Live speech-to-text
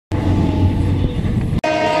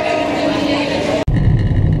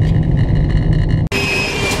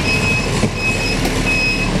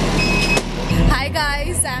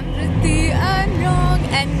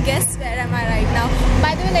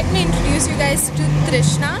guys to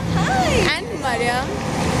Trishna and Mariam.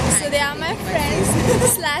 So they are my friends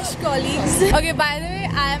slash colleagues. Okay, by the way,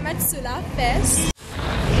 I am at Sula Fest.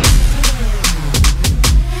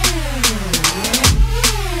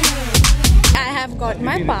 I have got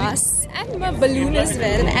my pass and my balloon as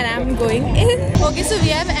well, and I'm going in. Okay, so we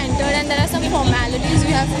have entered and there are some formalities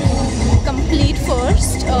we have to complete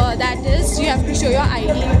first. That is, you have to show your ID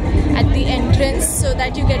at the entrance so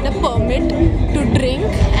that you get the permit to drink,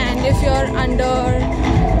 and if you're under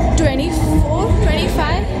 24,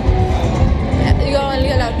 25, you're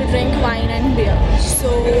only allowed to drink wine and beer. So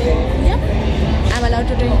yeah, I'm allowed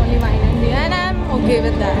to drink only wine and beer, and I'm okay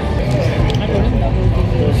with that.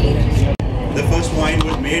 The first wine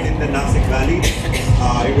was made in the Nashik Valley.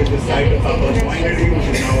 It was the site of our first winery, which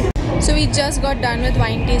is now. So we just got done with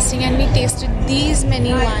wine tasting and we tasted these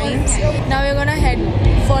many wines. Now we're gonna head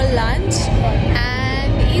for lunch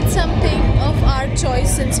and eat something of our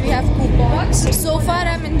choice since we have coupons. So far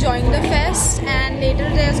I'm enjoying the fest, and later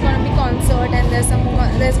there's gonna be concert and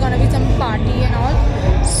there's gonna be some party and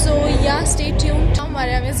all. So yeah, stay tuned. Now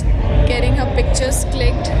Mariam is getting her pictures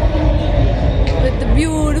clicked with the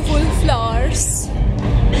beautiful flowers.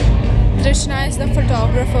 Trishna is the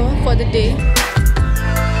photographer for the day.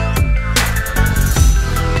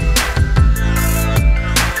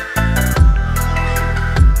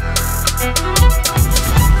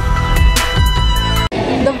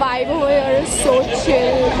 The vibe over here is so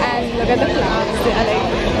chill, and look at the flowers, they are like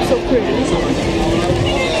so pretty.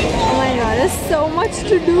 Oh my god, there's so much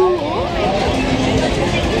to do.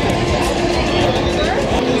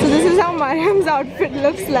 So this is how Mariam's outfit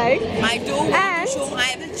looks like. I don't want to show,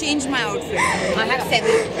 I will change my outfit. I have 7.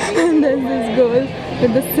 And then this girl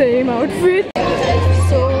with the same outfit.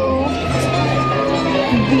 So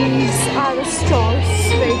these are the stalls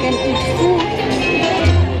where you can eat food.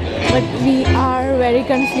 But we are very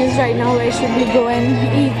confused right now. Where should we go and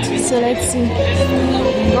eat? So let's see.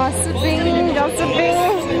 Gossiping, gossiping.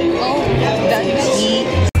 Oh, that's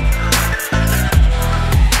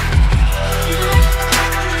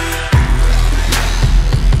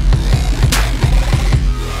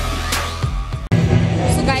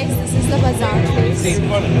bazaar place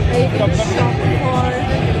where you can shop for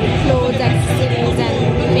clothes, accessories and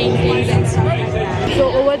paintings and stuff like that. So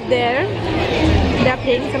over there they are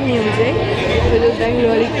playing some music, which is like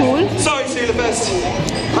really cool. Sorry Sula Fest,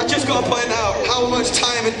 I just got to point out how much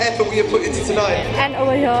time and effort we have put into tonight. And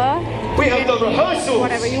over here we have done rehearsals.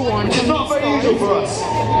 Whatever you want. Which is not very usual for us.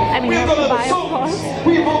 I mean, you have to buy, of course.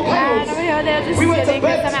 We bought panels. And over here they're just sitting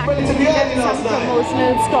with some activities and some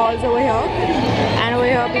promotional stalls over here. And over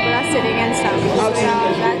here people are sitting and stuff. So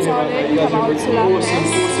yeah, that's all it about Sula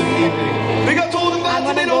Fest. We got all the I'm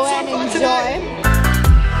gonna go and enjoy.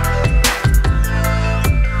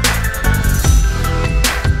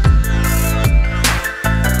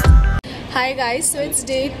 Hi guys, so it's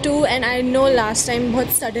day 2 and I know last time बहुत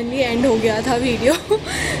suddenly end हो गया था video.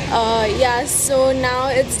 Yeah, so now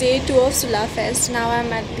it's day 2 of Sula Fest. Now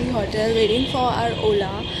I'm at the hotel waiting for our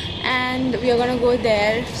Ola, and we are gonna go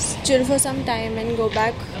there, chill for some time and go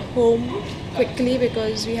back home quickly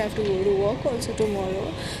because we have to go to work also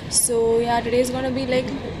tomorrow. So yeah, today is gonna be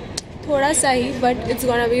like thoda sa hi, but it's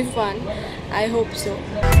gonna be fun. I hope so.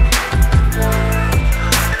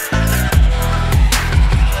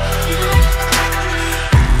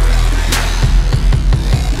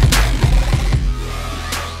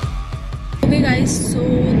 Okay guys, so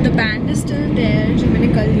the band is still there जो मैंने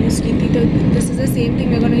कल use की थी, तो this is the same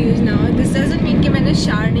thing we're gonna use now. This doesn't mean कि मैंने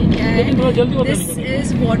shower नहीं किया है. This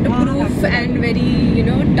is waterproof and very, you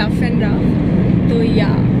know, tough and rough. तो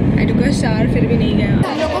yeah, I took a shower, फिर भी नहीं गया.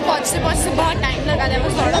 हम लोग को पहुँचते बहुत time लगा. There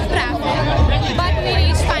was a lot of traffic, but we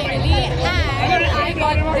reached finally, and I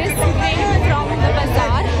got this thing from the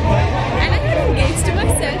bazaar, and I got engaged to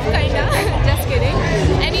myself kinda. Just kidding.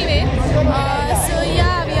 Anyway, so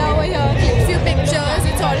yeah, we are over here. Click few pictures.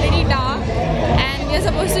 It's already dark, and we are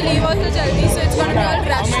supposed to leave also jaldi, so it's gonna be all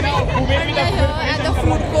rush. But we are here at the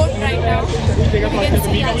food court right now. You can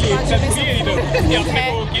see आजू-बाजू में सब है.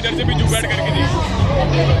 किधर से भी जुगाड़ करके देखो.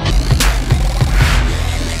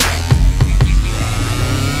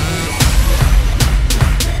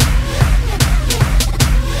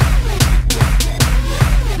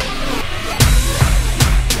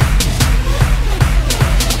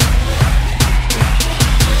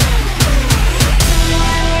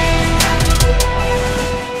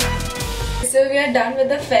 So we are done with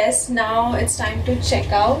the fest. Now it's time to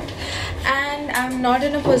check out, and I'm not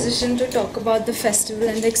in a position to talk about the festival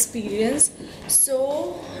and the experience, so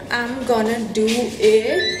I'm gonna do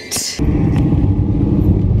it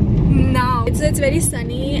now. It's very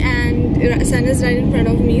sunny and sun is right in front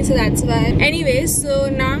of me, so that's why. Anyways, so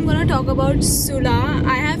now I'm gonna talk about Sula.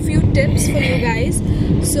 I have few tips for you guys.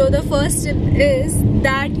 So the first tip is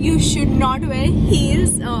that you should not wear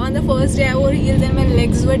heels. On the first day I wore heels and my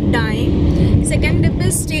legs were dying. Second tip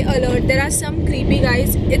is stay alert. There are some creepy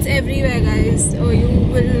guys. It's everywhere, guys. You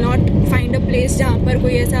will not find a place जहाँ पर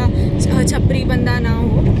कोई ऐसा छपरी बंदा ना हो.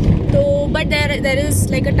 So, but there is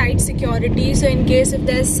like a tight security. So in case if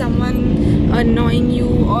there's someone annoying you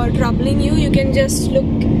or troubling you, you can just look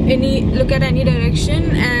at any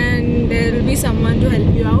direction and there will be someone to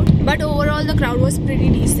help you out. But overall the crowd was pretty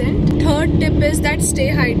decent. Third tip is that stay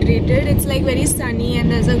hydrated. It's like very sunny and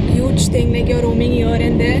there's a huge thing like you're roaming here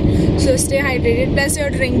and there. So stay hydrated. Plus you're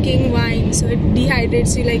drinking wine, so it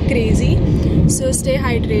dehydrates you like crazy. So stay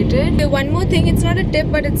hydrated. Okay, one more thing, it's not a tip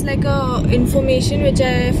but it's like a information which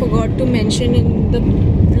I forgot to mention in the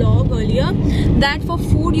vlog earlier, that for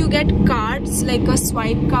food you get cards like a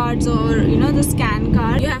swipe cards or you know the scan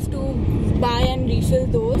card. You have to buy and refill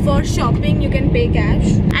those. For shopping you can pay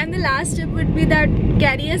cash. And the last tip would be that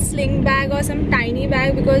carry a sling bag or some tiny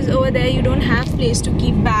bag, because over there you don't have place to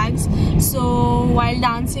keep bags. So while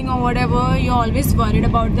dancing or whatever you're always worried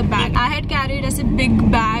about the bag. I had carried as a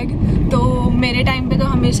big bag, so mere time pe to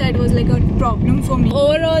hamesha it was like a problem for me.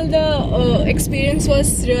 Overall the experience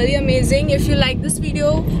was really amazing. If you like this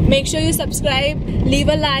video, make sure you subscribe, leave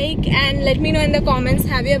a like and let me know in the comments,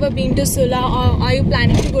 have you ever been to Sula or are you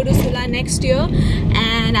planning to go to Sula next year?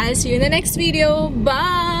 And I'll see you in the next video.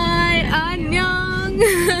 Bye. Annyeong.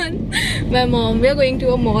 My mom, we are going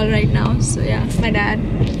to a mall right now, so yeah, my dad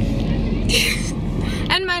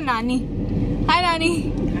and my nanny. Hi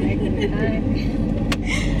nanny.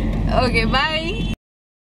 Okay, bye.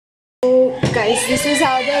 So guys, this is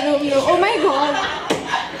how the room looks. Oh my god.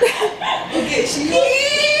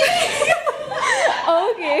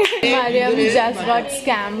 Okay. Mariam just got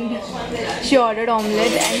scammed. She ordered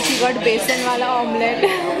omelette and she got besan wala omelette.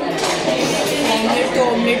 Omelette तो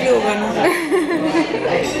omelette ही होगा ना.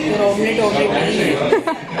 और omelette नहीं है.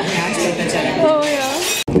 आज पता चला. Oh yeah.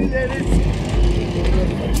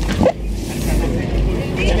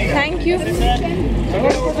 Thank you.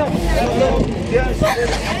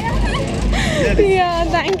 Yeah,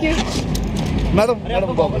 thank you. Madam,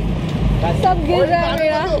 सब गिर रहा है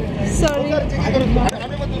मेरा. Sorry.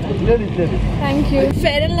 Thank you.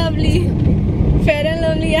 Fair and Lovely. Fair and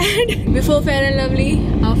Lovely ad. Before Fair and Lovely,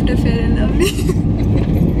 after Fair and Lovely.